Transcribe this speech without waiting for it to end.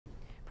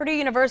Purdue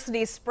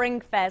University's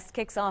Spring Fest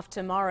kicks off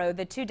tomorrow.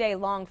 The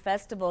two-day-long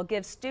festival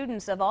gives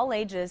students of all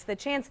ages the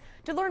chance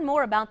to learn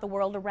more about the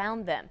world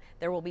around them.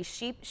 There will be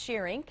sheep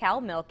shearing, cow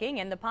milking,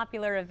 and the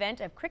popular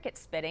event of cricket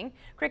spitting.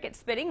 Cricket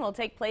spitting will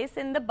take place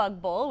in the Bug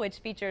Bowl, which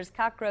features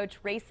cockroach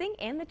racing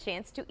and the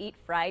chance to eat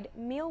fried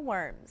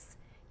mealworms.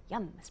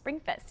 Yum! Spring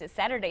Fest is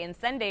Saturday and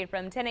Sunday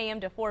from 10 a.m.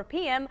 to 4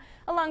 p.m.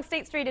 along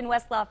State Street in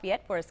West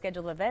Lafayette. For a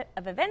schedule of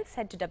events,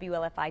 head to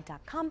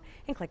WLFI.com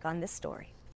and click on this story.